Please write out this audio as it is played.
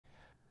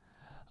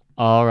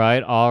All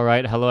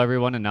right. Hello,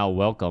 everyone, and now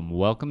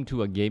welcome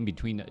to a game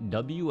between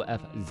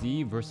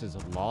WFZ versus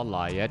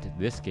Lawliet.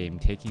 This game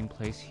taking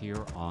place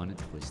here on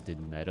Twisted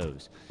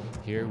Meadows.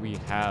 Here we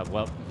have,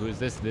 well, who is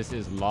this? This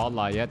is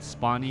Lawliet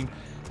spawning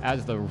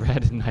as the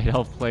red Night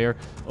Elf player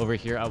over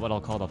here at what I'll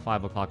call the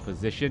 5 o'clock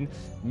position.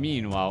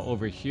 Meanwhile,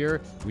 over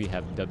here, we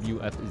have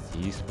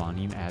WFZ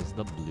spawning as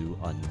the blue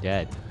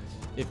Undead.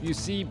 If you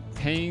see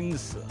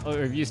pains, or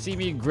if you see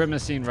me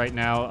grimacing right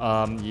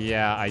now,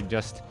 yeah, I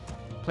just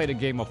played a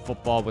game of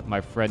football with my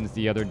friends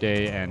the other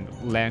day and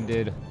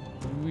landed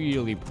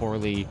really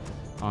poorly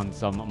on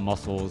some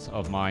muscles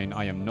of mine.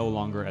 I am no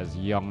longer as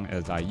young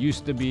as I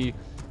used to be,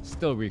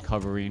 still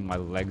recovering. My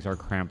legs are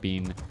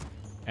cramping,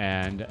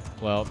 and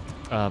well,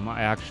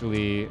 I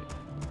actually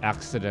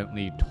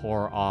accidentally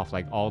tore off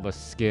like all the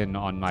skin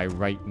on my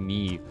right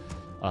knee,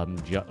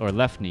 or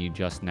left knee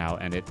just now,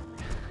 and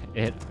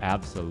it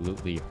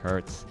absolutely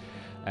hurts.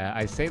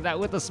 I say that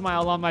with a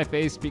smile on my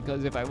face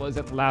because if I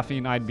wasn't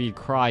laughing, I'd be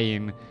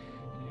crying.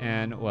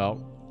 And, well,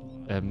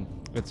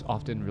 it's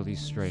often really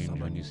strange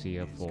when you see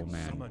a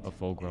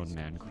full-grown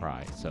man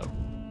cry. So,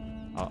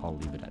 I'll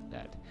leave it at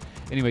that.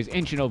 Anyways,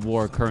 Ancient of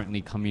War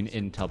currently coming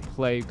into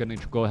play. Gonna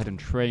go ahead and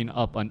train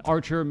up an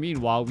archer.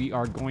 Meanwhile, we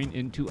are going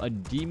into a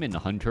demon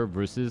hunter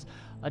versus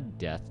a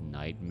death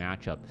knight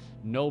matchup.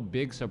 No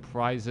big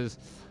surprises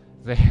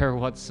there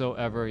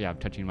whatsoever. Yeah, I'm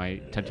touching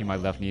my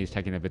left knee,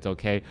 checking if it's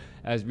okay,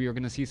 as we are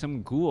going to see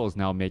some ghouls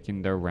now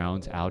making their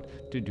rounds out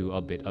to do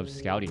a bit of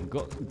scouting.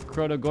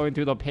 Crota going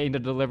through the pain to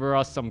deliver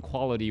us some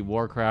quality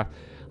Warcraft.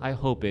 I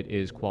hope it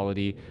is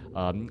quality.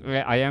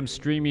 I am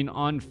streaming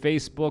on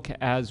Facebook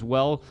as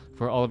well.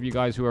 For all of you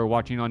guys who are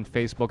watching on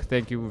Facebook,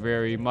 thank you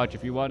very much.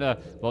 If you want to,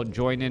 well,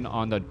 join in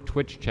on the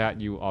Twitch chat,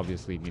 you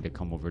obviously need to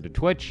come over to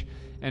Twitch.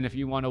 And if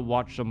you want to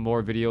watch some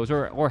more videos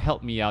or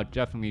help me out,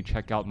 definitely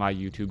check out my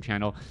YouTube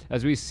channel.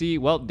 As we see,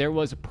 well, there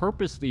was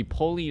purposely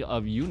pulling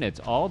of units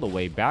all the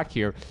way back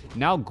here.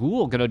 Now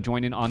Ghoul going to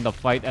join in on the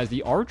fight as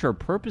the archer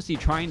purposely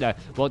trying to,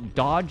 well,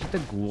 dodge the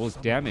Ghoul's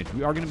damage.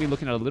 We are going to be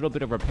looking at a little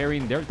bit of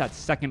repairing. There's that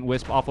second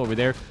wisp off over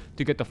there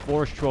to get the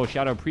Forest Troll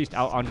Shadow Priest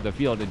out onto the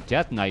field. The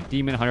Death Knight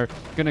Demon Hunter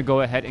going to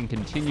go ahead and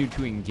continue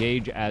to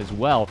engage as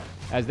well,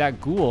 as that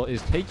Ghoul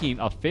is taking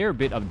a fair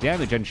bit of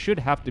damage and should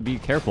have to be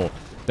careful.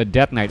 The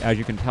Death Knight, as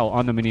you can tell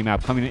on the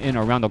minimap, coming in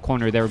around the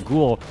corner there.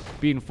 Ghoul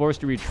being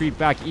forced to retreat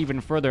back even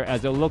further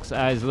as it looks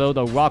as though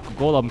the Rock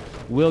Golem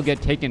will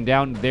get taken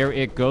down. There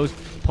it goes.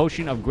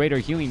 Potion of Greater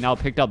Healing now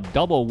picked up.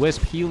 Double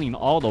Wisp healing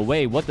all the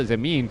way. What does it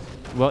mean?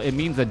 Well, it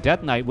means the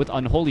Death Knight with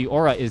Unholy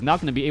Aura is not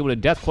going to be able to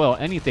death coil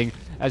anything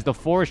as the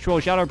Forest Troll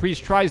Shadow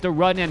Priest tries to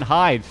run and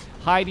hide.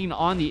 Hiding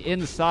on the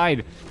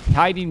inside,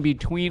 hiding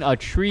between a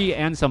tree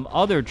and some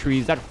other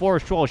trees. That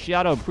Forest Troll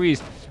Shadow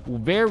Priest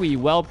very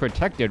well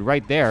protected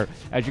right there.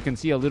 As you can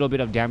see, a little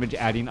bit of damage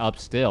adding up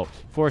still.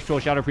 Forest Troll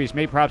Shadow Priest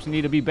may perhaps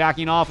need to be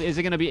backing off. Is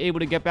it going to be able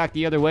to get back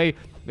the other way?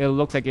 It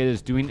looks like it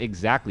is doing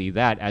exactly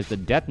that, as the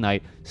Death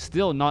Knight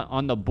still not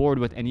on the board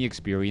with any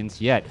experience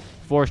yet.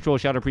 Forest Troll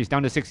Shadow Priest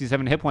down to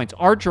 67 hit points.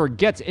 Archer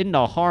gets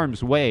into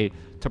harm's way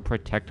to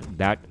protect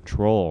that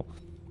troll.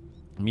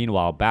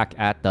 Meanwhile, back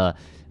at the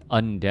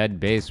Undead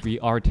base, we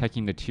are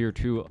taking the tier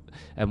 2,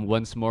 and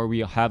once more we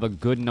have a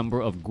good number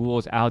of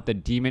ghouls out. The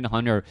Demon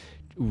Hunter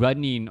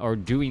running or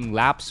doing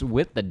laps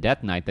with the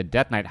Death Knight. The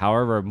Death Knight,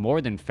 however,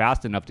 more than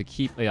fast enough to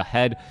keep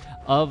ahead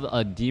of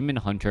a Demon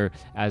Hunter,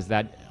 as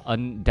that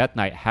Death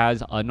Knight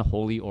has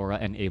Unholy Aura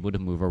and able to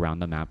move around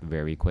the map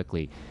very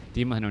quickly.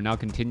 Demon Hunter now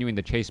continuing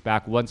the chase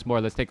back once more.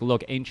 Let's take a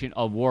look. Ancient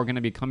of War going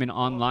to be coming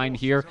online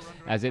here,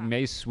 as it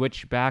may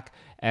switch back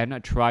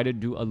and try to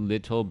do a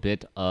little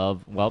bit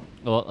of, well,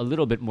 a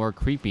little bit more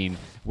creeping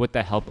with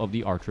the help of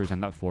the archers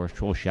and that Forest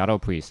Troll Shadow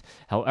Priest.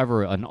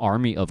 However, an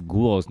army of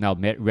ghouls now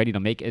ready to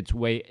make its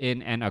way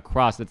in and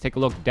across. Let's take a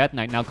look. Death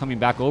Knight now coming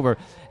back over,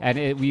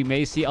 and we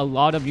may see a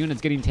lot of units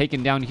getting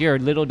taken down here.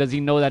 Little does he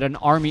know that an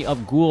army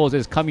of ghouls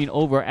is coming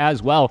over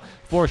as well.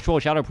 Forest Troll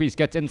Shadow Priest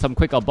gets in some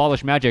quick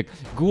abolish magic.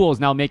 Ghouls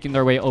now making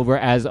their way over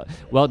as,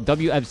 well,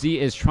 WFZ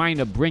is trying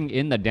to bring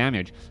in the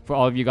damage. For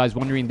all of you guys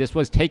wondering, this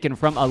was taken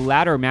from a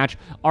ladder match.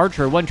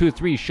 Archer, 1, 2,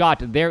 3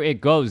 shot. There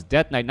it goes.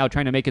 Death Knight now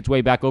trying to make its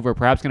way back over.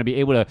 Perhaps going to be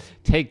able to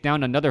take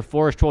down another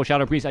Forest Troll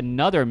Shadow Priest.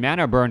 Another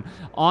mana burn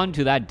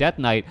onto that Death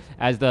Knight,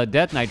 as the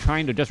Death Knight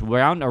trying to just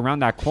round around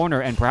that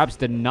corner and perhaps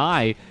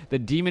deny the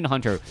Demon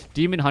Hunter.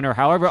 Demon Hunter,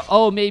 however,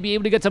 may be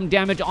able to get some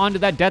damage onto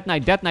that Death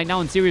Knight. Death Knight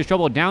now in serious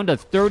trouble, down to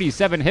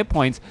 37 hit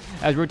points,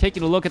 as we're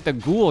taking a look at the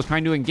ghouls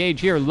trying to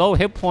engage here. Low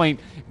hit point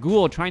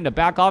Ghoul trying to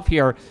back off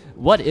here.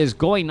 What is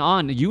going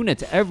on?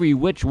 Units every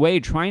which way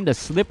trying to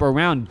slip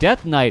around.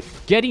 Death Knight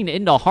getting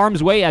into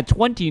harm's way at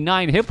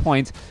 29 hit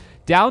points,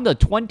 down to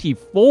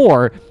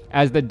 24,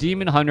 as the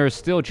Demon Hunter is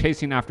still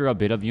chasing after a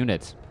bit of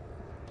units.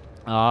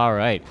 All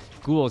right,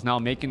 Ghouls now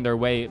making their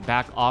way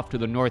back off to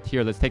the north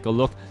here. Let's take a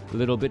look. A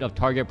little bit of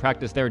target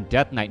practice there.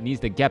 Death Knight needs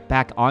to get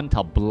back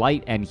onto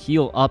Blight and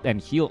heal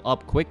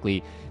up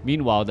quickly.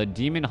 Meanwhile, the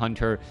Demon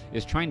Hunter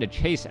is trying to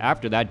chase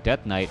after that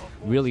Death Knight,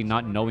 really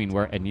not knowing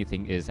where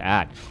anything is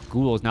at.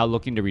 Ghouls now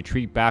looking to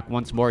retreat back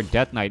once more.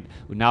 Death Knight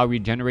now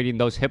regenerating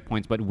those hit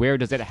points, but where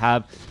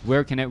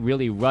can it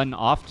really run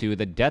off to?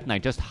 The Death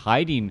Knight just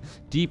hiding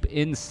deep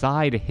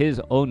inside his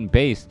own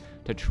base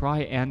to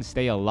try and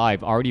stay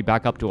alive. Already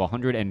back up to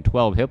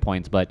 112 hit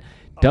points, but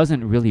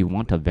doesn't really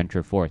want to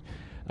venture forth.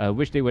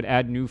 Wish they would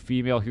add new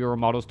female hero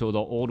models to the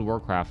old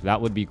WarCraft.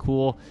 That would be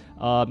cool.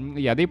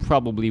 Yeah, they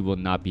probably will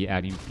not be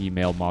adding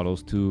female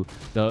models to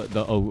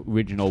the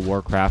original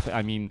WarCraft.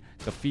 I mean,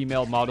 the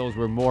female models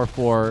were more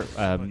for,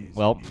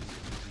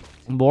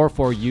 more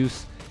for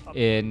use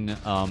in,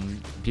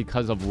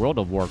 because of World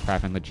of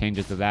Warcraft and the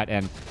changes to that.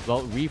 And,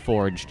 well,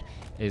 Reforged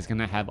is going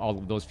to have all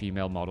of those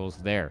female models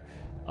there.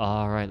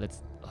 All right, let's...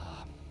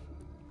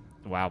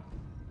 wow.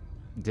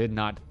 Did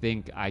not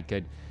think I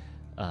could...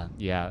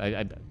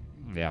 yeah,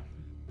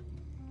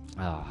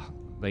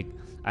 like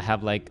I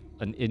have like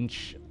an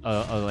inch,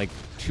 like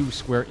 2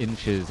 square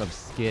inches of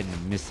skin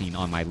missing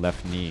on my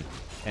left knee,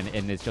 and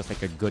it's just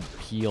like a good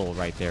peel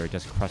right there,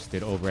 just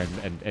crusted over,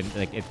 and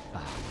like it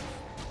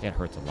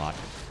hurts a lot.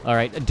 All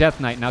right, Death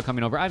Knight now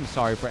coming over. I'm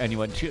sorry for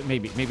anyone.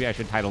 Maybe I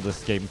should title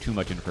this game Too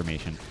Much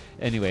Information.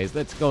 Anyways,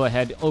 let's go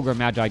ahead. Ogre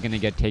Magi gonna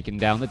get taken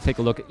down. Let's take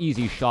a look.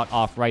 Easy shot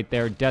off right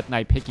there. Death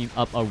Knight picking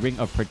up a Ring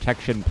of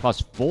Protection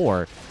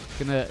 +4.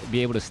 Gonna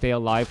be able to stay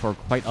alive for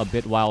quite a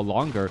bit while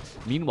longer.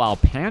 Meanwhile,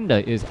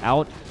 Panda is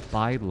out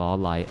by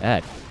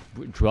Lawliet.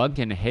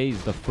 Drunken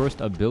Haze, the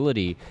first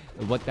ability,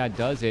 what that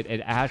does, it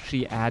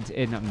actually adds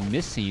in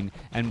missing,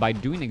 and by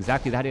doing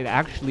exactly that, it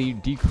actually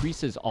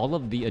decreases all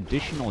of the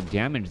additional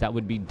damage that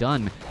would be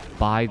done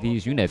by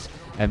these units.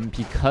 And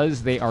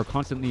because they are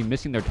constantly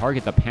missing their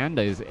target, the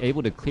Panda is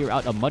able to clear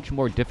out a much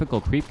more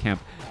difficult creep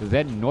camp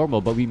than normal,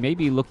 but we may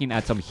be looking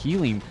at some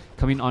healing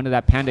coming onto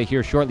that Panda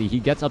here shortly. He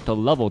gets up to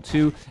level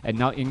 2, and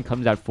now in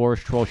comes that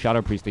Forest Troll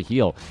Shadow Priest to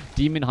heal.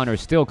 Demon Hunter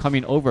still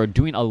coming over,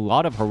 doing a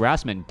lot of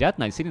harassment. Death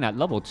Knight sitting at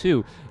level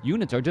 2.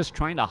 Units are just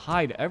trying to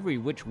hide every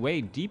which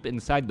way deep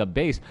inside the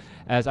base,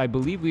 as I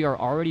believe we are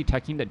already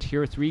teching the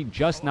tier 3,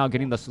 just now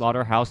getting the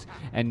Slaughterhouse,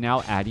 and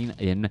now adding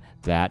in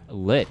that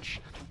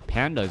Lich.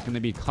 Panda is going to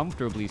be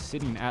comfortably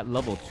sitting at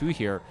level 2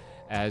 here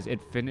as it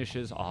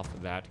finishes off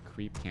that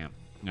creep camp.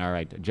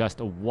 Alright, just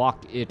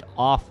walk it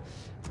off.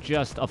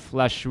 Just a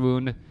flesh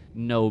wound.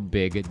 No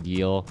big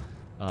deal.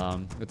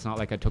 It's not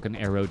like I took an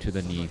arrow to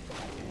the knee.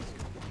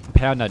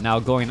 Panda now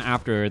going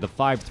after the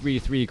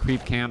 533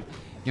 creep camp.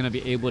 Gonna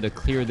be able to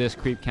clear this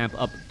creep camp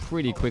up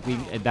pretty quickly.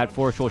 That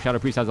Forest Troll Shadow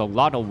Priest has a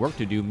lot of work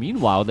to do.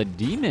 Meanwhile, the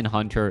Demon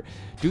Hunter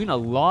doing a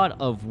lot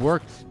of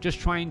work just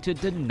trying to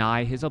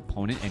deny his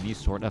opponent any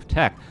sort of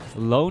tech.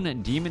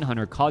 Lone Demon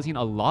Hunter causing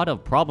a lot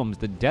of problems.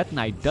 The Death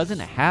Knight doesn't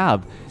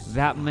have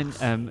that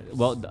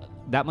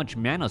that much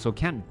mana, so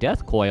can't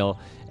Death Coil,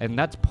 and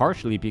that's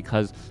partially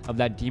because of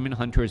that Demon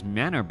Hunter's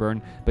mana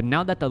burn. But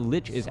now that the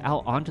Lich is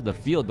out onto the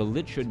field, the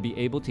Lich should be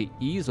able to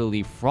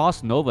easily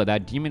Frost Nova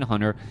that Demon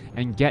Hunter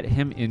and get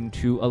him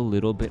into a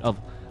little bit of,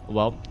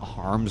 well,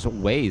 harm's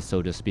way,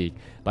 so to speak,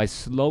 by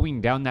slowing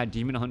down that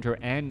Demon Hunter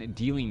and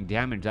dealing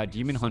damage. That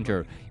Demon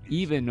Hunter,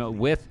 even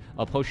with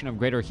a Potion of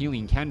Greater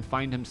Healing, can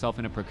find himself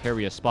in a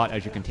precarious spot.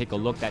 As you can take a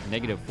look, that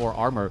 -4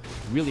 armor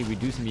really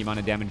reducing the amount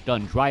of damage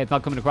done. Dryad's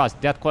not coming across.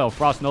 Death Coil,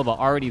 Frost Nova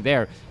already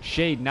there.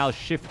 Shade now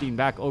shifting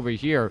back over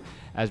here,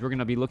 as we're going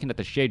to be looking at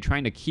the Shade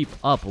trying to keep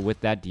up with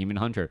that Demon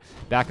Hunter.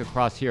 Back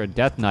across here,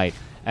 Death Knight,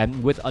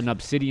 and with an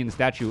Obsidian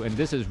statue, and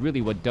this is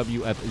really what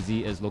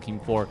WFZ is looking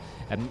for.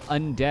 And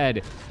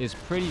Undead is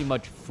pretty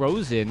much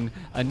frozen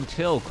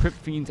until Crypt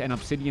Fiends and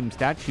Obsidian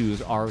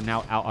statues are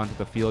now out onto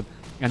the field,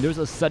 and there's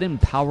a sudden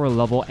power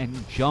level and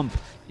jump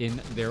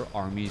in their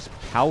army's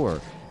power.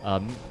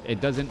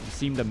 It doesn't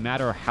seem to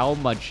matter how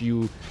much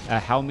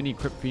how many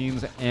Crypt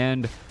Fiends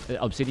and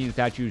Obsidian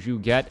statues you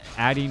get.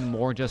 Adding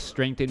more just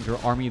strengthens your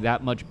army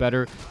that much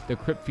better. The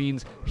Crypt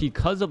Fiends,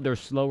 because of their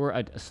slower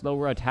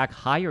attack,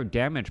 higher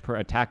damage per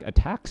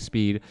attack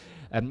speed,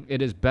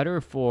 it is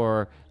better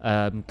for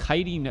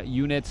kiting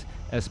units,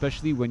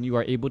 especially when you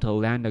are able to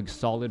land a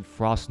solid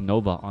Frost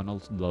Nova on a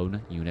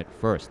lone unit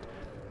first.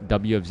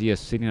 WFZ is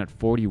sitting at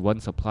 41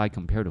 supply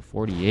compared to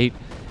 48.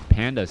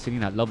 Panda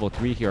sitting at level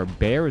 3 here.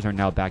 Bears are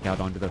now back out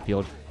onto the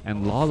field.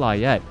 And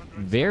Lawliet,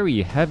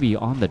 very heavy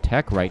on the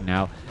tech right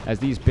now, as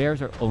these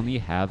bears only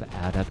have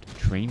adept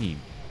training.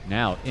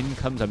 Now, in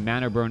comes a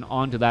mana burn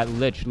onto that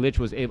Lich. Lich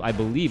was, I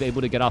believe,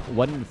 able to get off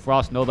one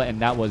Frost Nova,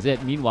 and that was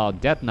it. Meanwhile,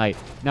 Death Knight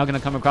now going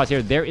to come across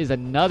here. There is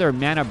another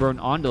mana burn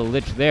onto the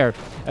Lich there,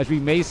 as we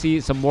may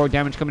see some more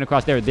damage coming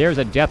across there. There's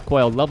a Death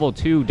Coil, level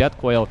 2 Death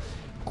Coil,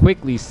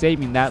 quickly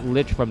saving that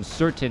Lich from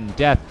certain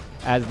death,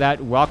 as that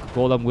Rock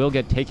Golem will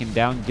get taken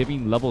down,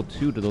 giving level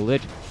 2 to the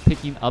Lich,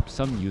 picking up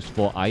some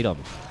useful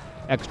items.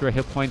 Extra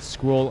hit points,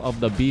 Scroll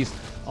of the Beast,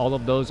 all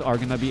of those are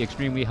going to be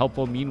extremely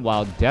helpful.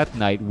 Meanwhile, Death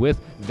Knight with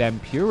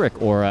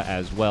Vampiric Aura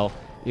as well,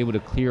 able to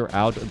clear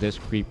out this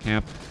creep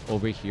camp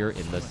over here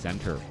in the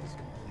center.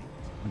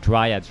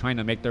 Dryads trying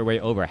to make their way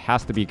over.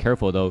 Has to be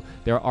careful though.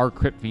 There are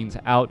Crypt Fiends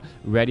out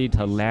ready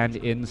to land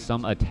in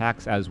some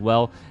attacks as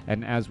well.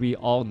 And as we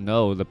all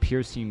know, the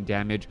piercing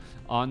damage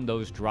on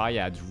those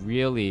Dryads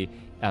really,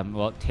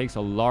 well, it takes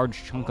a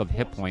large chunk of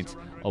hit points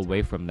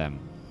away from them.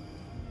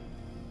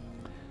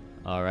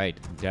 Alright,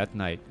 Death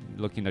Knight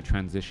looking to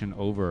transition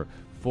over.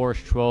 Force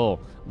Troll,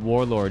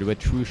 Warlord with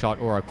True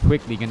Shot Aura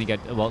quickly going to get,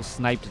 well,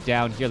 sniped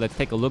down here. Let's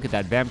take a look at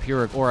that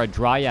Vampiric Aura.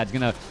 Dryad's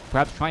going to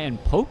perhaps try and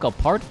poke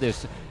apart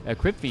this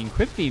Crypt Fiend.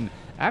 Crypt Fiend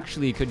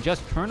actually could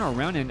just turn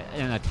around and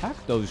attack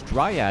those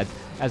Dryads.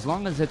 As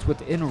long as it's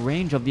within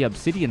range of the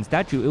Obsidian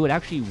statue, it would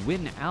actually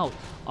win out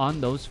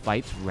on those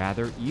fights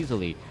rather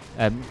easily.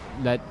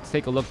 Let's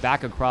take a look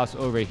back across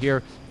over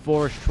here.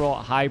 Force Troll,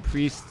 High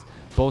Priest,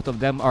 both of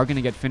them are going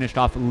to get finished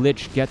off.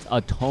 Lich gets a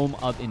Tome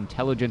of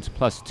Intelligence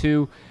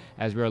 +2.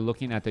 As we're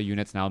looking at the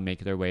units now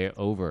make their way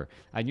over.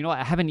 And you know,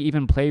 I haven't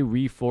even played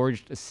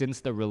Reforged since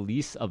the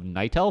release of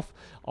Night Elf.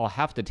 I'll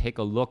have to take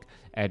a look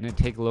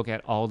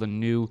at all the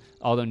new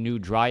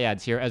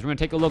Dryads here. As we're gonna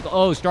take a look,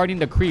 oh, starting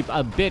to creep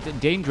a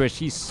bit dangerous.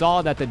 He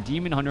saw that the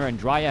Demon Hunter and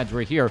Dryads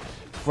were here.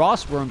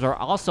 Frostworms are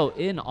also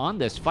in on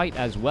this fight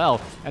as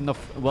well. And the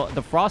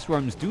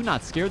Frostworms do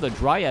not scare the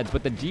Dryads,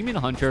 but the Demon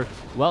Hunter,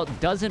 well,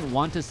 doesn't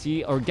want to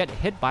see or get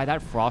hit by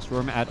that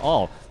Frostworm at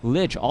all.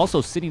 Lich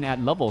also sitting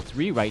at level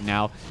 3 right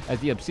now as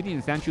the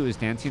Obsidian statue is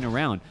dancing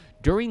around.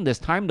 During this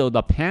time, though,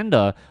 the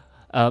Panda,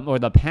 or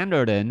the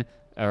Pandarian,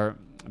 or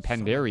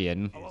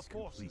Pandarian,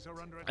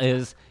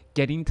 is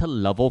getting to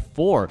level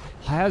 4,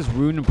 has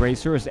rune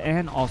bracers,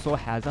 and also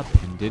has a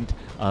pendant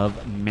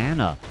of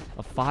mana.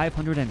 A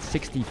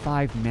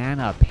 565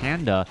 mana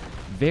Panda,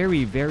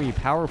 very, very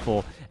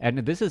powerful, and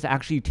this has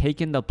actually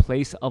taken the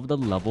place of the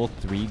level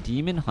 3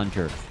 Demon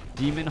Hunter.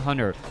 Demon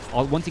Hunter,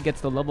 once it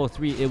gets to level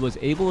 3, it was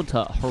able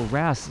to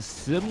harass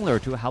similar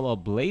to how a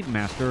Blade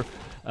Master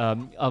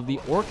of the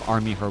Orc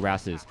army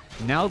harasses.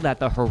 Now that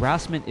the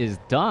harassment is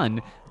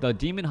done, the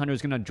Demon Hunter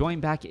is going to join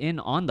back in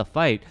on the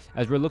fight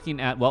as we're looking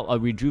at, well, a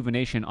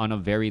rejuvenation on a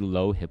very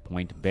low hit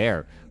point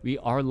bear. We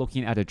are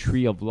looking at a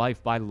Tree of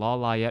Life by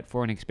Lawliet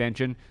for an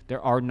expansion.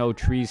 There are no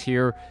trees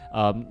here,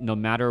 no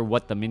matter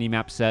what the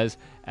minimap says,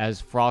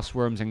 as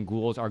Frostworms and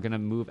Ghouls are going to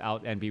move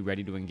out and be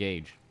ready to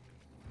engage.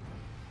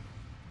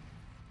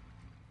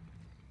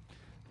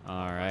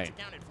 All right.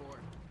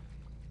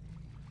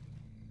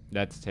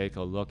 Let's take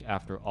a look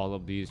after all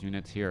of these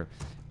units here.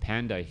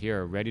 Panda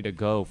here, ready to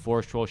go.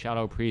 Force Troll,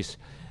 Shadow Priest,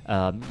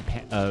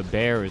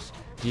 Bears,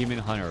 Demon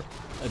Hunter,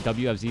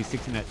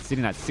 WFZ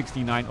sitting at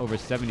 69 over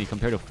 70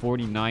 compared to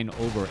 49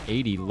 over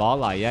 80.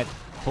 Lawliet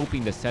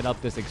hoping to set up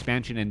this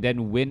expansion and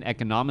then win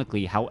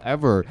economically.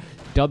 However,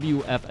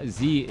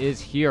 WFZ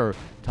is here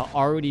to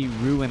already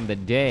ruin the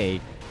day,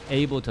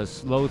 able to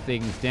slow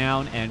things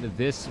down, and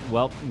this,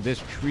 well,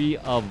 this Tree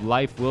of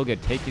Life will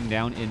get taken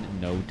down in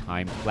no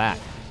time flat.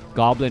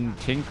 Goblin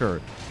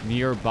Tinker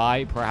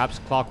nearby, perhaps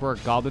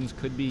Clockwork Goblins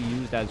could be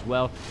used as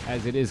well,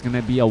 as it is going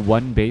to be a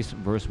 1 base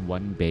versus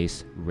 1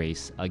 base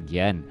race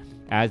again.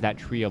 As that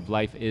Tree of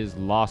Life is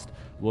lost,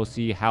 we'll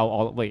see how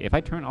all... Wait, if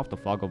I turn off the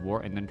Fog of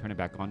War and then turn it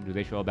back on, do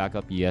they show back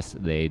up? Yes,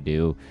 they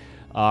do.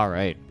 All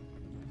right.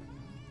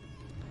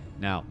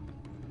 Now,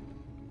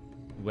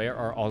 where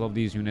are all of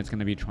these units going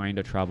to be trying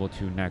to travel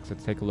to next?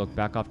 Let's take a look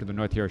back off to the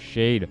north here.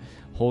 Shade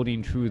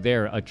holding true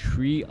there. A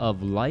Tree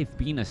of Life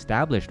being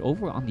established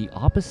over on the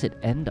opposite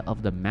end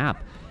of the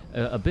map.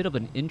 A bit of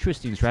an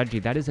interesting strategy.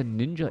 That is a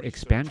ninja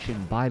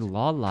expansion by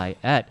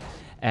Lawliet.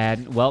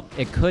 And, well,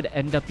 it could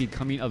end up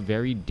becoming a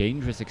very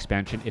dangerous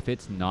expansion if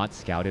it's not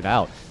scouted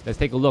out. Let's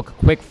take a look.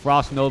 Quick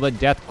Frost Nova,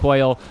 Death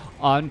Coil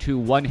onto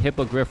one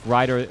Hippogriff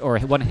Rider, or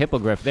one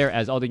Hippogriff there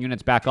as all the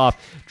units back off.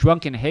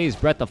 Drunken Haze,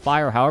 Breath of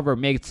Fire, however,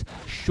 makes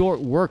short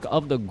work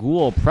of the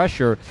Ghoul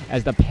pressure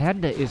as the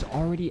Panda is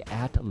already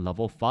at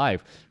level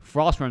 5.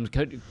 Frostworms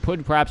could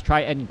perhaps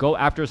try and go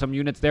after some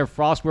units there.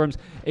 Frostworms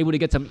able to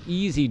get some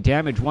easy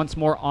damage once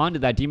more onto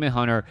that Demon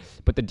Hunter,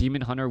 but the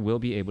Demon Hunter will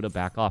be able to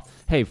back off.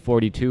 Hey,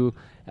 42,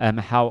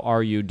 how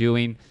are you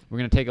doing? We're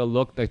going to take a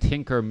look. The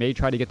Tinker may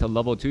try to get to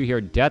level 2 here.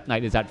 Death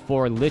Knight is at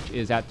 4. Lich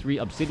is at 3.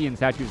 Obsidian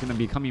Statue is going to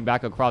be coming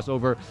back across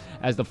over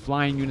as the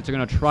flying units are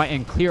going to try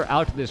and clear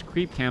out this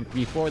creep camp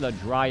before the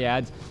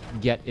Dryads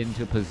get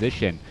into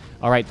position.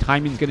 All right,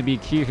 timing is going to be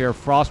key here.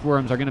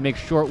 Frostworms are going to make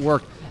short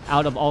work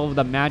out of all of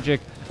the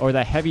magic or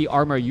the heavy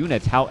armor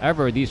units.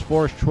 However, these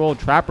Forest Troll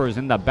Trappers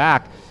in the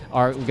back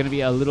are going to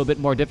be a little bit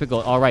more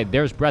difficult. All right,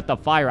 there's Breath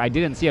of Fire. I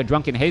didn't see a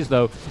Drunken Haze,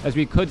 though, as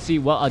we could see,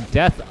 well, a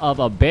death of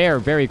a bear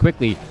very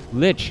quickly.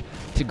 Lich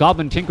to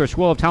Goblin Tinker,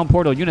 Swirl of Town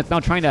Portal units now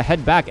trying to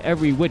head back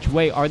every which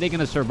way. Are they going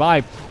to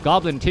survive?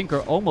 Goblin Tinker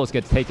almost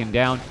gets taken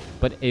down,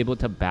 but able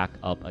to back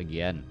up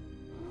again.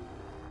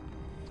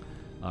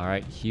 All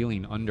right,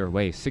 healing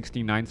underway.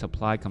 69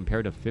 supply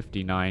compared to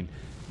 59.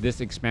 This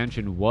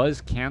expansion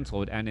was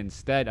canceled, and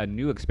instead a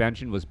new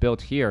expansion was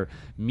built here.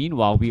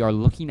 Meanwhile, we are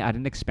looking at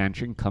an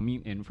expansion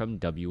coming in from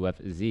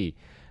WFZ.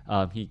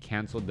 He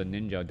canceled the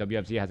ninja.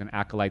 WFZ has an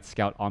Acolyte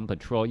Scout on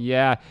patrol.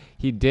 Yeah,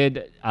 he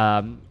did.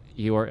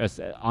 You are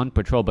on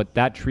patrol, but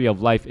that Tree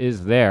of Life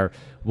is there.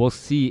 We'll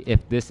see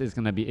if this is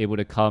going to be able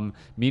to come.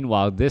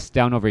 Meanwhile, this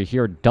down over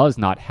here does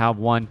not have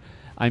one.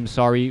 I'm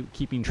sorry,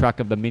 keeping track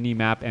of the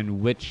mini-map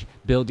and which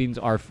buildings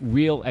are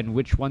real and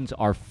which ones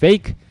are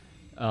fake.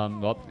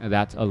 Well,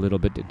 that's a little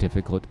bit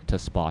difficult to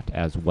spot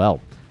as well.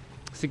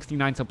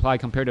 69 supply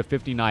compared to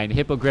 59.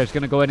 Hippogriff's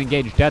going to go ahead and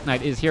engage. Death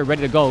Knight is here,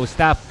 ready to go.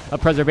 Staff of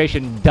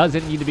Preservation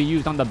doesn't need to be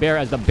used on the bear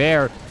as the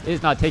bear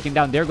is not taken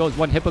down. There goes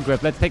one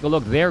Hippogriff. Let's take a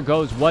look. There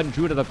goes one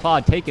Druid of the Claw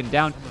taken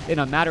down in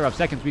a matter of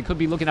seconds. We could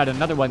be looking at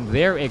another one.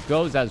 There it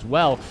goes as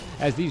well,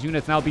 as these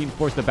units now being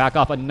forced to back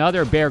off.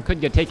 Another bear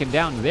could get taken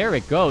down. There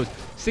it goes.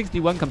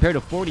 61 compared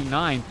to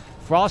 49.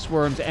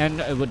 Frostworms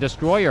and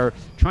Destroyer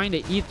trying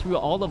to eat through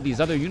all of these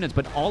other units,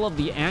 but all of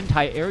the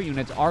anti-air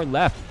units are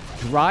left.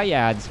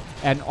 Dryads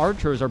and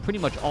Archers are pretty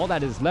much all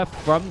that is left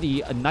from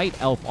the Night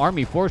Elf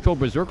army. Forestro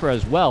Berserker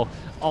as well.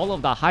 All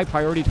of the high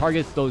priority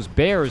targets, those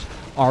bears,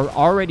 are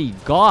already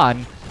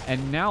gone.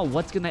 And now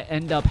what's going to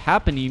end up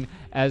happening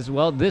as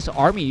well? This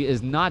army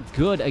is not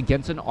good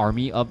against an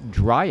army of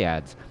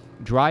Dryads.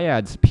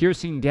 Dryads,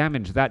 piercing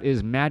damage that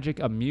is magic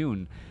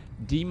immune.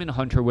 Demon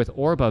Hunter with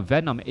Orb of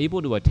Venom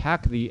able to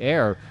attack the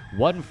air.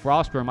 One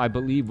Frostworm, I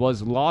believe,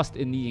 was lost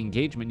in the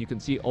engagement. You can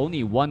see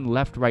only one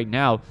left right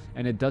now,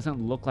 and it doesn't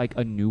look like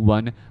a new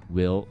one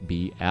will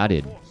be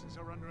added.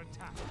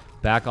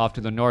 Back off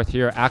to the north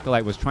here.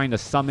 Acolyte was trying to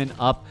summon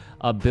up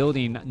a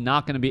building.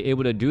 Not going to be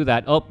able to do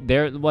that. Oh,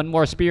 there, one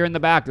more spear in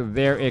the back.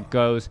 There it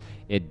goes.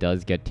 It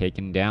does get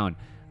taken down.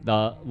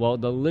 The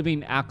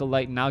living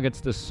Acolyte now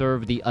gets to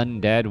serve the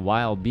undead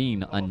while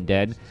being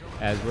undead,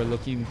 as we're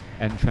looking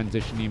and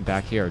transitioning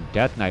back here.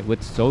 Death Knight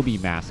with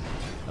Sobi Mask.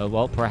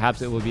 Well,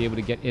 perhaps it will be able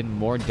to get in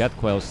more Death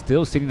Coils,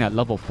 still sitting at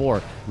level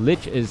 4.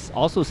 Lich is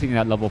also sitting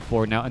at level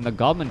 4 now, and the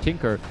Goblin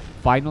Tinker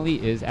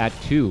finally is at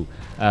 2.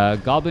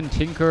 Goblin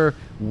Tinker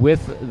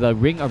with the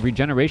Ring of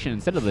Regeneration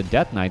instead of the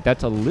Death Knight.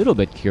 That's a little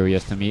bit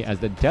curious to me, as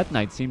the Death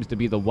Knight seems to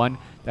be the one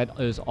that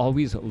is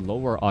always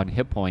lower on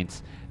hit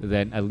points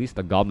than at least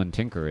the Goblin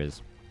Tinker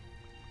is.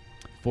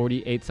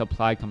 48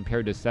 supply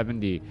compared to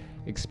 70.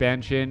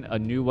 Expansion, a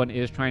new one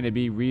is trying to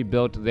be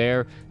rebuilt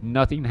there.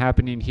 Nothing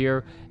happening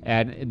here,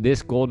 and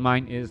this gold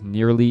mine is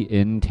nearly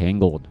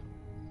entangled.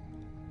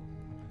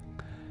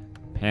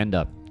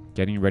 Panda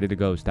getting ready to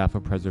go. Staff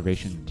of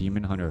Preservation,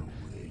 Demon Hunter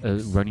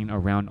running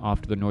around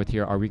off to the north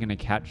here. Are we going to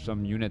catch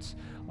some units?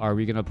 Are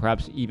we going to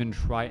perhaps even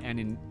try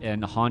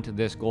and haunt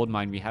this gold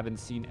mine? We haven't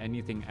seen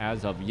anything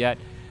as of yet,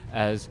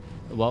 as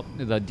well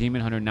the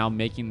Demon Hunter now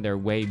making their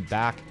way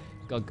back.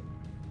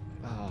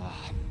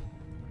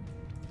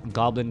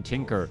 Goblin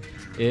Tinker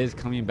is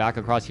coming back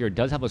across here.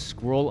 Does have a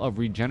Scroll of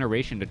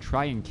Regeneration to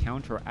try and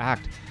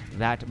counteract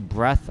that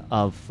Breath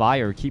of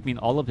Fire, keeping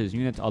all of his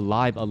units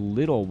alive a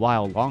little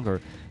while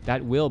longer.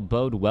 That will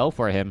bode well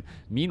for him.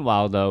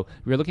 Meanwhile, though,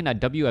 we're looking at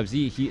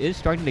WFZ. He is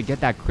starting to get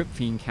that Crypt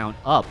Fiend count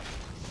up,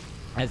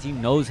 as he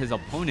knows his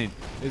opponent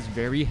is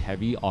very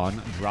heavy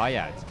on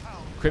Dryads.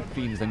 Crypt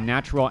Fiend is a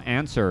natural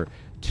answer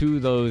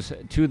to those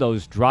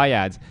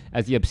Dryads,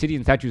 as the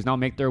Obsidian statues now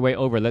make their way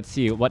over. Let's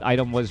see what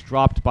item was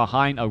dropped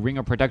behind. A Ring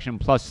of Protection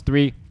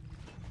 +3.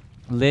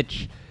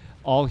 Lich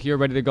all here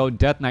ready to go.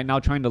 Death Knight now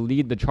trying to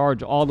lead the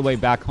charge all the way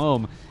back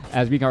home,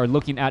 as we are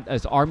looking at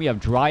this army of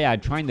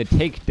Dryad trying to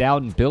take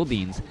down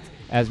buildings.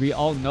 As we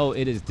all know,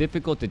 it is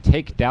difficult to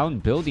take down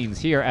buildings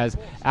here, as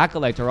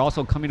Acolytes are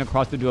also coming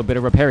across to do a bit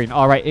of repairing.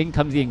 All right, in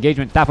comes the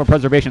engagement. Staff of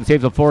Preservation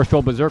saves the Forest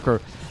Troll Berserker,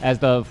 as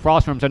the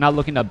Frostworms are now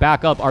looking to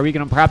back up. Are we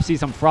going to perhaps see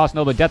some Frost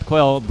Nova, Death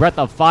Coil, Breath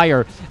of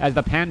Fire, as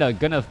the Panda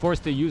going to force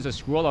to use a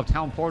Scroll of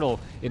Town Portal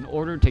in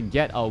order to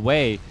get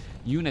away?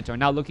 Units are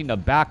now looking to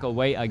back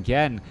away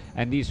again,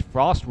 and these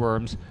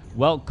Frostworms,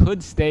 well,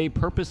 could stay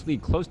purposely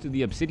close to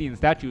the Obsidian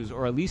statues,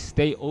 or at least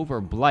stay over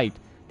Blight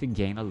to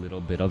gain a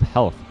little bit of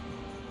health.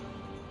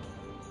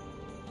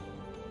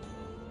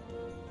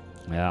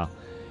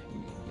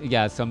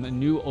 Yeah, some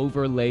new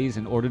overlays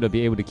in order to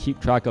be able to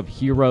keep track of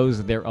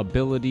heroes, their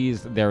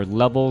abilities, their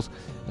levels.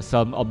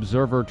 Some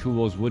observer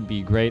tools would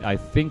be great. I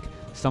think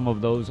some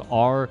of those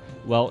are,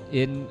 well,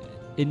 in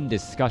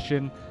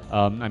discussion.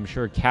 I'm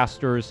sure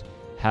casters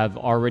have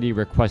already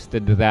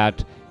requested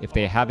that. If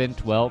they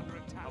haven't, well,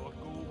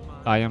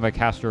 I am a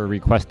caster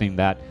requesting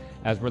that,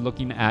 as we're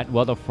looking at,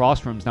 well, the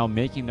Frostworms now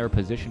making their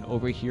position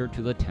over here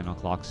to the 10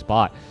 o'clock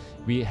spot.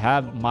 We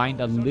have mined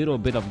a little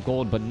bit of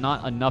gold, but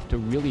not enough to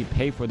really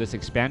pay for this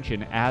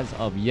expansion as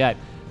of yet.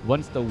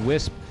 Once the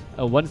Wisp,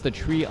 once the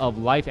Tree of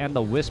Life and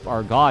the Wisp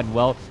are gone,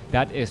 well,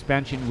 that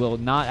expansion will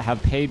not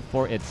have paid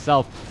for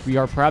itself. We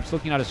are perhaps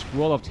looking at a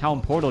Scroll of Town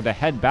Portal to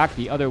head back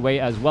the other way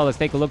as well. Let's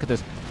take a look at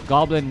this.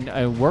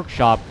 Goblin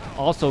Workshop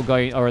also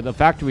going, or the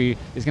factory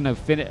is going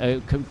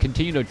to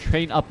continue to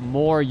train up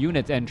more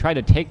units and try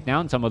to take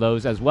down some of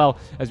those, as well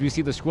as we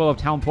see the Scroll of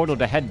Town Portal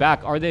to head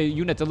back. Are the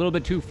units a little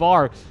bit too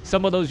far?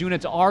 Some of those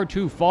units are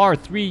too far.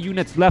 3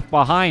 units left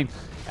behind,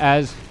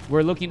 as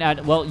we're looking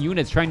at, well,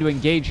 units trying to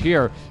engage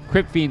here.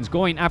 Crypt Fiends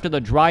going after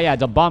the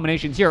Dryads,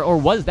 Abominations here. Or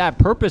was that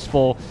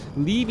purposeful,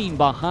 leaving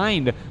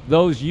behind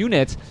those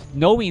units,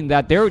 knowing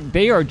that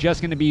they are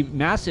just going to be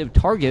massive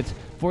targets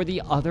for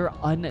the other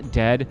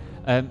Undead,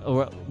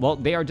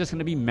 they are just going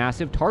to be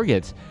massive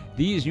targets.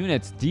 These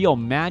units deal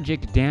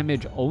magic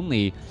damage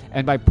only,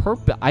 and by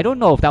purpose, I don't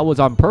know if that was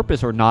on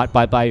purpose or not,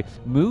 but by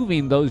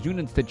moving those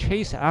units to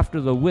chase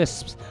after the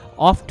wisps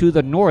off to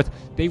the north,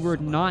 they were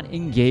not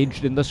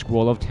engaged in the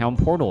Scroll of Town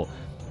portal.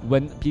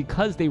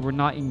 Because they were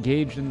not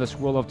engaged in the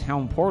Scroll of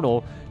Town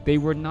portal, they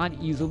were not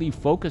easily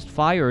focused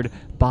fired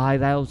by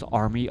those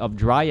army of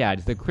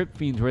Dryads. The Crypt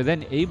Fiends were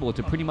then able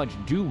to pretty much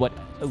do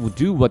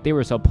what they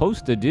were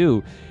supposed to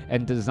do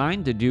and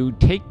designed to do,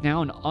 take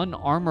down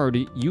unarmored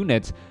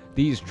units,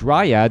 these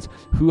Dryads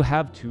who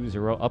have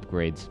 2-0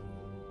 upgrades.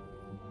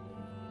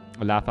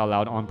 I laugh out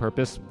loud on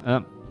purpose.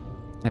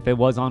 If it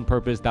was on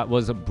purpose, that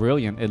was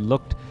brilliant. It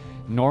looked...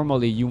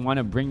 Normally, you want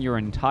to bring your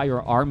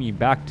entire army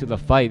back to the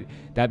fight.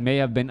 That may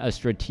have been a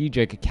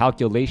strategic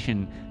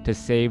calculation to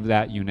save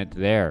that unit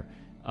there.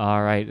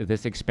 Alright,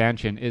 this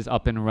expansion is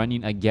up and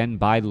running again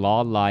by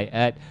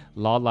Lawliet.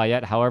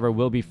 Lawliet, however,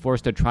 will be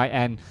forced to try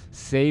and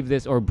save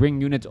this or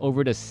bring units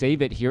over to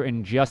save it here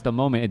in just a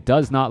moment. It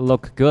does not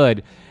look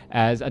good,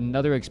 as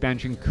another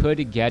expansion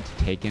could get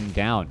taken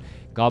down.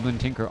 Goblin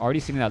Tinker already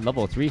sitting at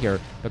level 3 here.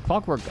 The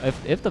Clockwork,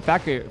 if the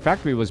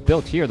factory was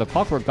built here, the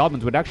Clockwork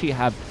Goblins would actually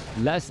have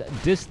less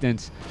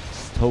distance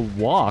to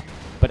walk.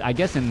 But I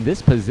guess in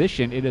this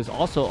position, it is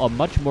also a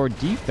much more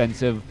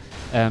defensive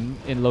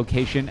in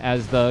location,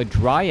 as the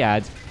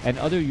Dryads and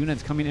other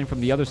units coming in from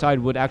the other side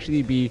would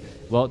actually be,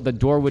 well, the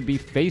door would be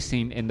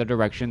facing in the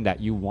direction that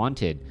you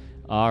wanted.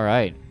 All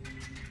right.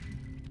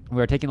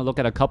 We're taking a look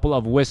at a couple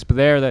of Wisp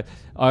there that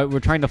we're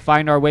trying to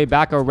find our way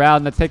back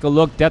around. Let's take a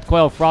look. Death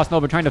Coil, Frost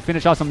Nova trying to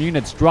finish off some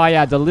units.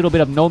 Dryads, a little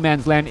bit of no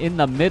man's land in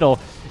the middle.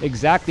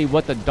 Exactly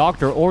what the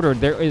doctor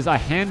ordered. There is a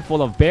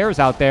handful of bears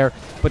out there,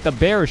 but the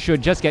bears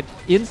should just get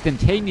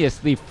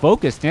instantaneously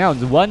focused down.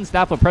 One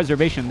Staff of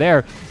Preservation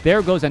there.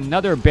 There goes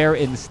another bear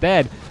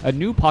instead. A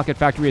new Pocket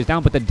Factory is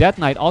down, but the Death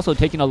Knight also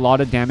taking a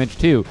lot of damage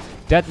too.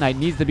 Death Knight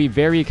needs to be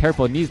very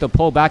careful. Needs to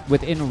pull back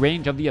within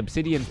range of the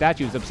Obsidian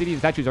statues. Obsidian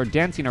statues are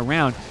dancing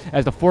around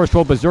as the Forest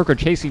Troll Berserker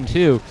chasing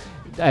too.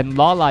 And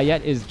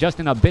Lawliet is just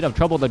in a bit of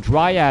trouble. The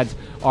Dryads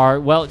are,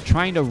 well,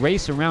 trying to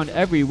race around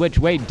every which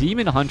way.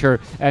 Demon Hunter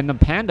and the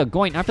Panda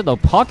going after the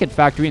Pocket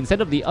Factory instead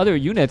of the other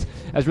units.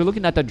 As we're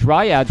looking at the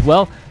Dryads,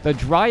 well, the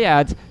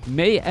Dryads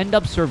may end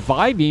up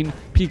surviving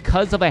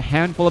because of a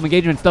handful of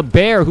engagements. The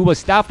Bear, who was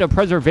Staff of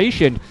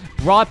Preservation,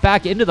 brought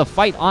back into the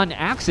fight on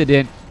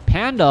accident.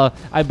 Panda,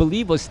 I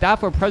believe, was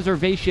Staff of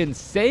Preservation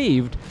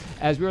saved,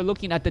 as we were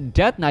looking at the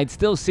Death Knight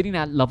still sitting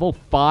at level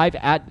 5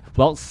 at,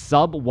 well,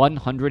 sub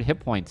 100 hit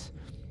points.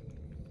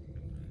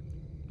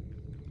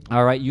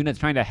 All right, units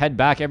trying to head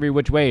back every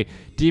which way.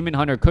 Demon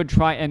Hunter could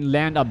try and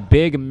land a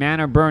big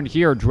mana burn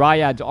here.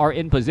 Dryads are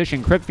in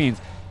position. Crypt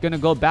Fiends going to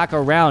go back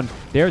around.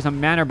 There's a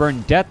mana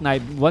burn. Death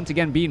Knight once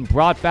again being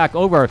brought back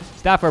over.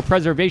 Staff of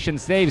Preservation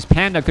saves.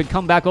 Panda could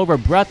come back over.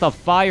 Breath of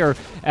Fire,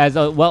 as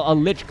a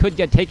Lich could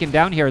get taken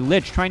down here.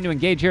 Lich trying to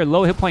engage here.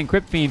 Low hit point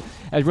Crypt Fiend,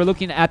 as we're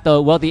looking at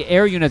the, well, the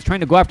air units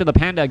trying to go after the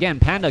Panda again.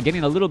 Panda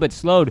getting a little bit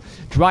slowed.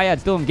 Dryad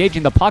still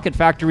engaging. The Pocket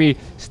Factory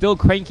still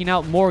cranking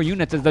out more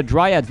units, as the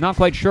Dryads not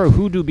quite sure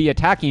who to be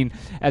attacking,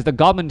 as the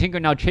Goblin Tinker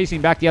now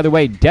chasing back the other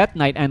way. Death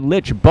Knight and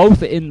Lich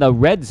both in the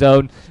red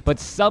zone, but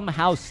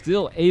somehow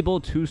still able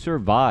to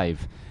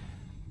survive.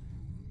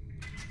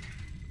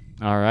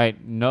 All right,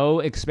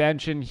 no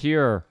expansion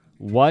here.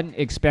 One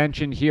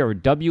expansion here.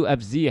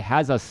 WFZ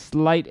has a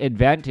slight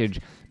advantage,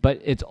 but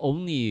it's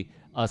only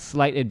a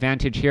slight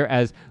advantage here,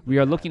 as we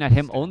are looking at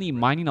him only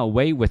mining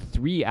away with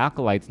 3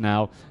 acolytes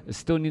now.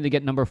 Still need to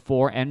get number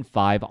 4 and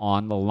 5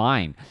 on the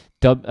line.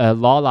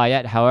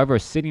 Lawliet, however,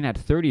 sitting at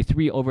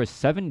 33 over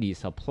 70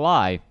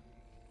 supply,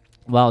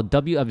 while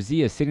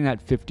WFZ is sitting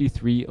at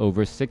 53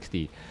 over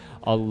 60.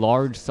 A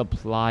large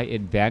supply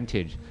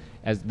advantage,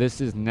 as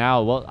this is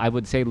now, well, I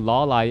would say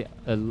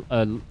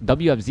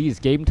WFZ's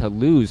game to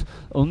lose.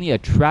 Only a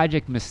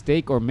tragic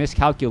mistake or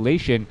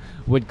miscalculation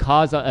would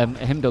cause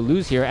him to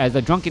lose here, as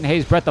the Drunken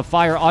Haze, Breath of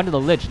Fire onto the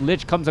Lich.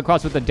 Lich comes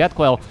across with the Death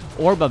Coil.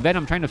 Orb of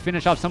Venom trying to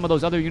finish off some of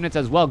those other units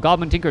as well.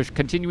 Goblin Tinker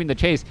continuing the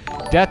chase.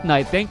 Death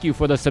Knight, thank you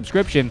for the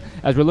subscription,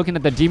 as we're looking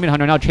at the Demon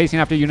Hunter now chasing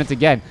after units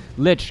again.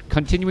 Lich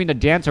continuing to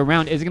dance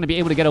around. Is going to be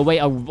able to get away.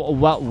 A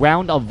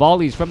round of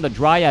volleys from the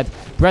Dryads.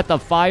 Breath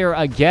of Fire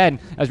again,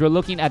 as we're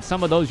looking at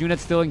some of those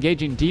units still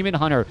engaging. Demon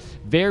Hunter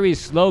very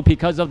slow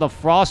because of the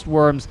Frost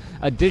Worms.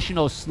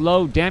 Additional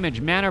slow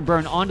damage. Mana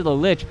burn onto the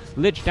Lich.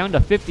 Lich down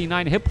to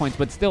 59 hit points,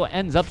 but still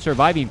ends up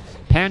surviving.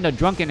 Panda,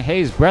 Drunken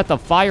Haze, Breath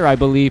of Fire, I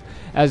believe,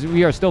 as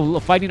we are still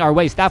fighting our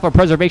way. Staff of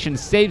Preservation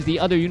saves the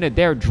other unit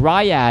there.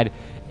 Dryad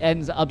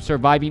ends up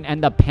surviving,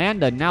 and the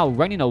Panda now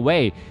running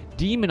away.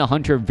 Demon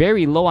Hunter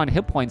very low on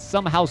hit points,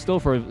 somehow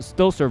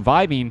still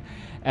surviving,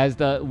 as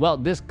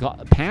this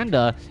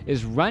Panda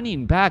is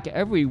running back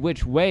every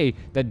which way.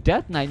 The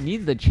Death Knight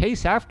needs to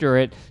chase after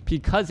it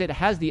because it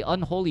has the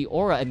Unholy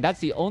Aura, and that's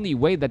the only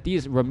way that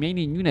these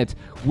remaining units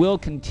will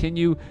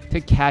continue to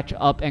catch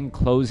up and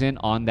close in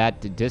on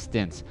that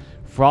distance.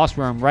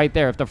 Frostworm right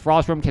there. If the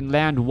Frostworm can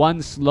land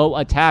one slow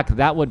attack,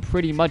 that would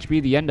pretty much be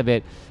the end of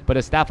it. But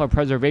a Staff of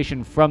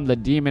Preservation from the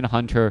Demon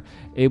Hunter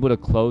able to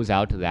close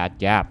out that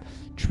gap.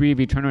 Tree of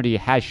Eternity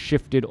has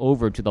shifted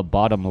over to the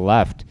bottom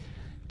left.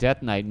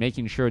 Death Knight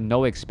making sure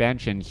no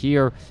expansion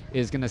here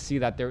is going to see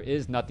that there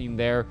is nothing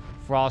there.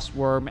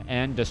 Frostworm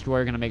and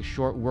Destroyer going to make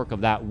short work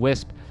of that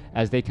Wisp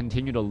as they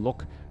continue to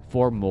look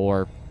for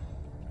more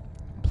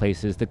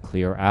places to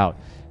clear out.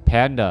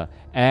 Panda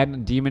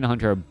and Demon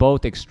Hunter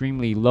both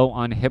extremely low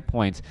on hit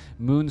points.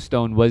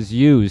 Moonstone was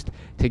used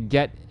to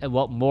get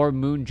more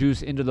moon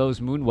juice into those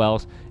moon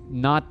wells.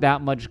 Not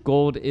that much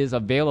gold is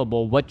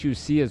available. What you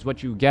see is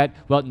what you get.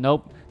 Well,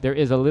 nope. There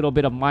is a little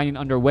bit of mining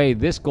underway.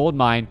 This gold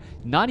mine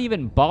not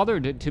even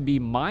bothered to be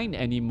mined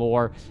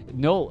anymore.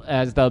 No,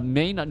 as the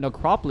main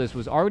necropolis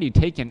was already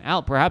taken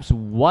out. Perhaps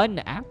one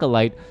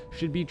acolyte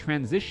should be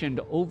transitioned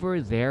over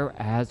there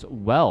as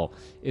well.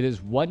 It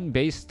is one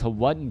base to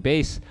one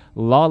base.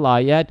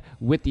 Lawliet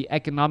with the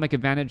economic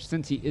advantage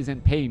since he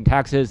isn't paying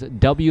taxes.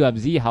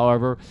 WFZ,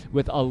 however,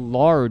 with a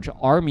large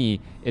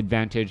army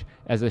advantage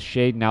as the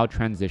Shade now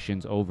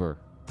transitions over.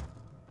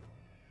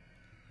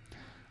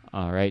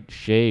 All right,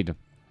 Shade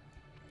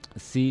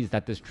sees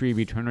that this Tree of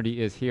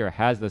Eternity is here,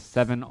 has the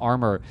 7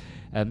 armor,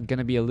 and going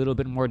to be a little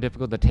bit more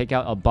difficult to take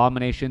out.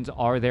 Abominations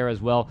are there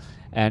as well,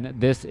 and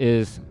this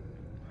is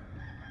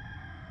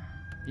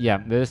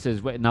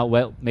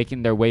now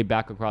making their way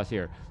back across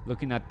here.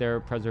 Looking at their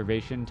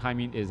preservation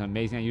timing is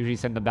amazing. I usually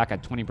send them back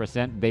at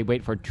 20%. They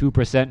wait for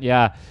 2%.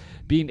 Yeah,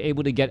 being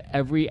able to get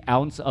every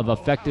ounce of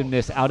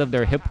effectiveness out of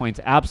their hit points,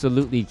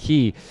 absolutely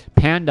key.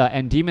 Panda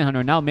and Demon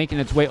Hunter now making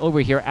its way over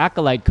here.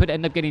 Acolyte could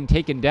end up getting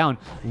taken down.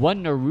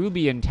 One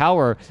Nerubian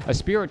tower, a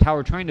Spirit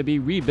tower trying to be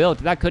rebuilt.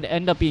 That could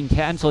end up being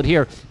canceled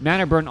here.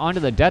 Mana Burn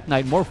onto the Death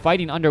Knight. More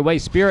fighting underway.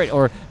 Spirit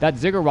or that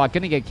Ziggurat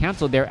going to get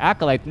canceled there.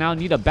 Acolytes now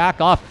need to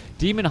back off.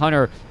 Demon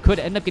Hunter could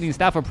end up getting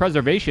Staff of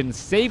Preservation,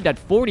 saved at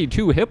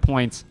 42 hit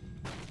points,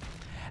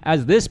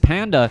 as this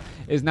Panda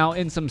is now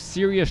in some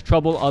serious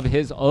trouble of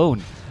his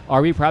own.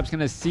 Are we perhaps going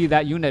to see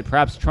that unit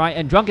perhaps try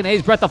and Drunken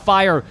Haze, Breath of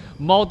Fire,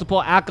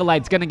 multiple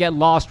Acolytes going to get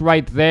lost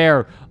right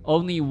there.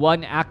 Only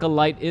one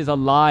Acolyte is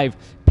alive.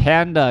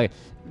 Panda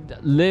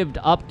lived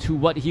up to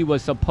what he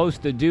was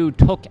supposed to do,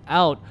 took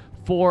out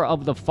 4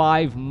 of the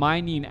 5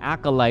 mining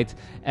Acolytes,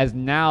 as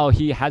now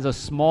he has a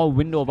small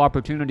window of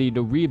opportunity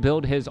to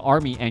rebuild his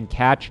army and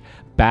catch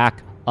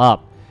back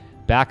up.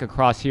 Back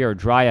across here,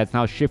 Dryads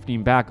now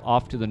shifting back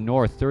off to the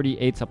north.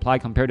 38 supply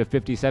compared to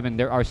 57.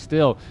 There are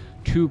still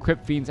 2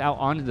 Crypt Fiends out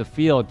onto the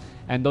field,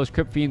 and those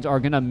Crypt Fiends are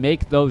going to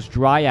make those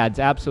Dryads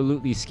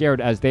absolutely scared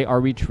as they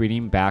are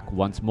retreating back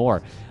once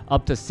more.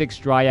 Up to 6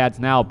 Dryads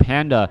now.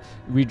 Panda,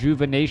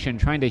 Rejuvenation,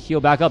 trying to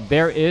heal back up.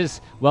 There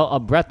is, well, a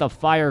Breath of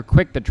Fire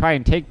quick to try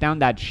and take down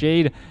that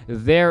Shade.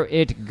 There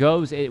it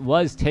goes. It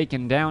was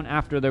taken down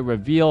after the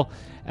reveal,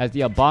 as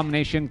the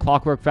Abomination,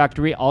 Clockwork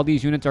Factory, all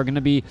these units are going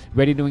to be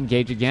ready to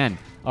engage again.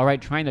 All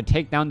right, trying to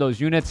take down those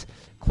units.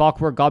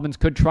 Clockwork Goblins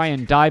could try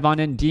and dive on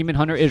in. Demon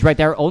Hunter is right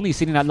there, only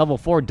sitting at level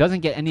 4.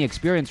 Doesn't get any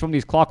experience from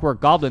these Clockwork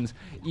Goblins,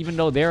 even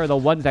though they are the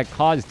ones that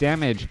cause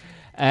damage.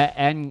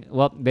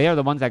 They are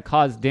the ones that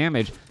cause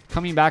damage.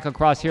 Coming back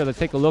across here, let's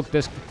take a look.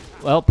 This,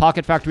 well,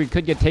 Pocket Factory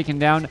could get taken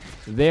down.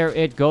 There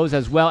it goes,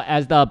 as well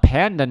as the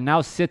Panda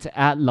now sits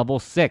at level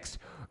 6.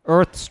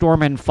 Earth,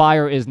 Storm, and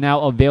Fire is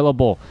now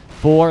available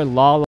for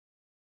Lawliet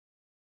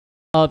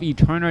of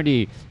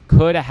Eternity.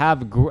 Could have,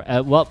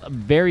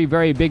 very,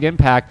 very big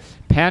impact.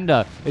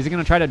 Panda, is it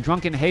going to try to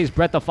Drunken Haze,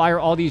 Breath of Fire,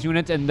 all these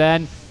units, and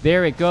then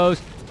there it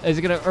goes. Is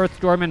it going to Earth,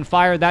 Storm, and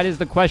Fire? That is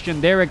the question.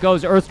 There it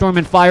goes. Earth, Storm,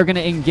 and Fire going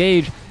to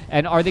engage,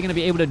 and are they going to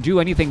be able to do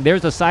anything?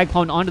 There's a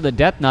Cyclone onto the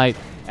Death Knight,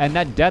 and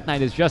that Death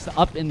Knight is just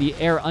up in the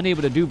air,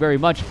 unable to do very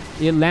much.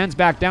 It lands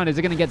back down. Is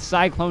it going to get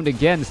Cycloned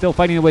again? Still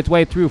fighting its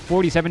way through.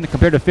 47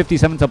 compared to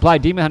 57 supply.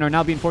 Demon Hunter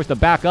now being forced to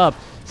back up.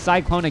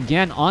 Cyclone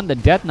again on the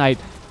Death Knight.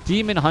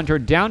 Demon Hunter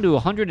down to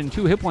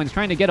 102 hit points,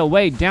 trying to get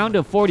away, down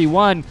to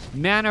 41.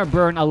 Mana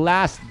Burn, a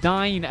last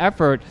dying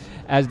effort,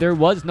 as there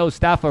was no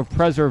Staff of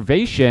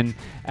Preservation,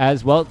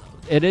 as well.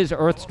 It is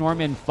Earth,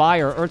 Storm, and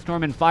Fire. Earth,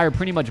 Storm, and Fire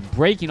pretty much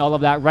breaking all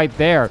of that right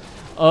there.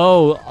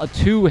 Oh, a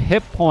 2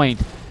 hit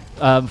point.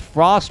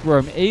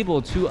 Frostworm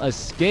able to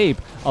escape.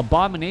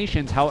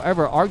 Abominations,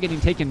 however, are getting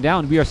taken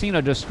down. We are seeing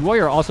a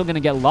Destroyer also going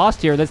to get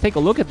lost here. Let's take a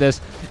look at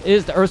this.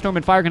 Is the Earth, Storm,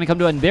 and Fire going to come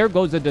to it? And there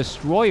goes the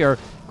Destroyer.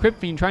 Crypt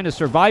Fiend trying to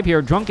survive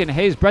here. Drunken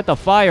Haze, Breath of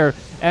Fire,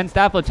 and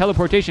Staff of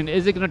Teleportation.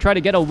 Is it going to try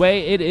to get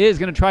away? It is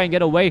going to try and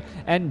get away,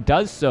 and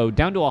does so.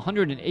 Down to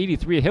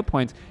 183 hit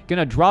points. Going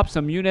to drop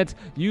some units.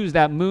 Use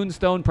that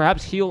Moonstone.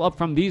 Perhaps heal up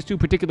from these 2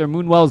 particular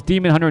Moonwells.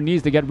 Demon Hunter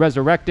needs to get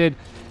resurrected,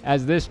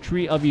 as this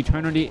Tree of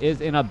Eternity is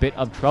in a bit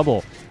of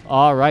trouble.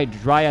 All right,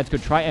 Dryads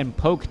could try and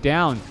poke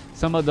down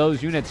some of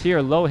those units here.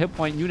 Low hit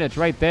point units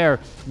right there.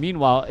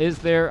 Meanwhile, is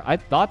there... I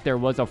thought there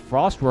was a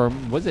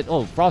Frostworm. Was it?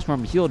 Oh,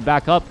 Frostworm healed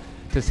back up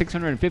to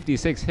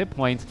 656 hit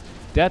points.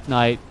 Death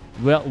Knight,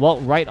 well,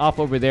 right off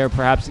over there,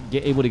 perhaps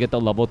able to get the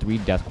level 3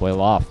 Death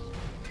Coil off.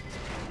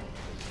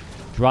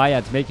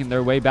 Dryads making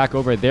their way back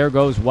over. There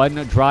goes one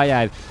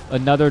Dryad.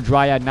 Another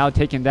Dryad now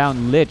taking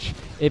down Lich.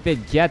 If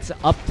it gets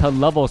up to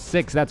level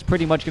 6, that's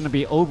pretty much going to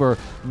be over.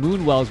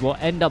 Moonwells will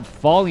end up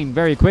falling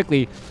very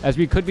quickly, as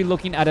we could be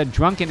looking at a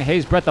Drunken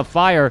Haze Breath of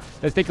Fire.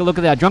 Let's take a look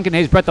at that. Drunken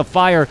Haze Breath of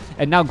Fire,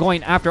 and now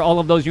going after all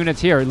of those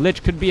units here.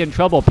 Lich could be in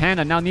trouble.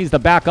 Panda now needs to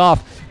back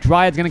off.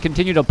 Dryad's going to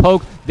continue to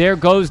poke. There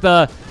goes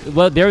the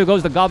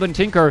Goblin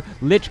Tinker.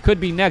 Lich could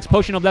be next.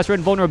 Potion of Lesser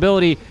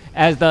Invulnerability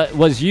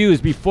was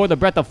used before the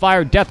Breath of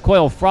Fire. Death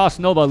Coil, Frost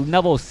Nova,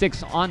 level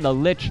 6 on the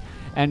Lich.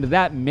 And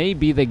that may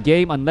be the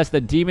game unless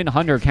the Demon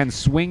Hunter can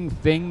swing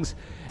things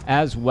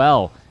as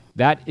well.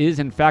 That is,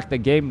 in fact, the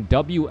game.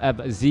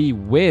 WFZ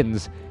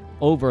wins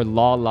over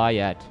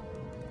Lawliet.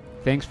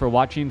 Thanks for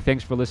watching.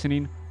 Thanks for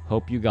listening.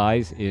 Hope you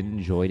guys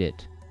enjoyed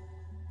it.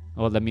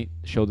 Oh, let me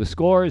show the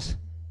scores.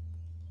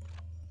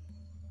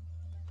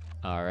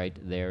 All right,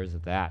 there's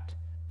that.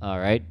 All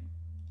right.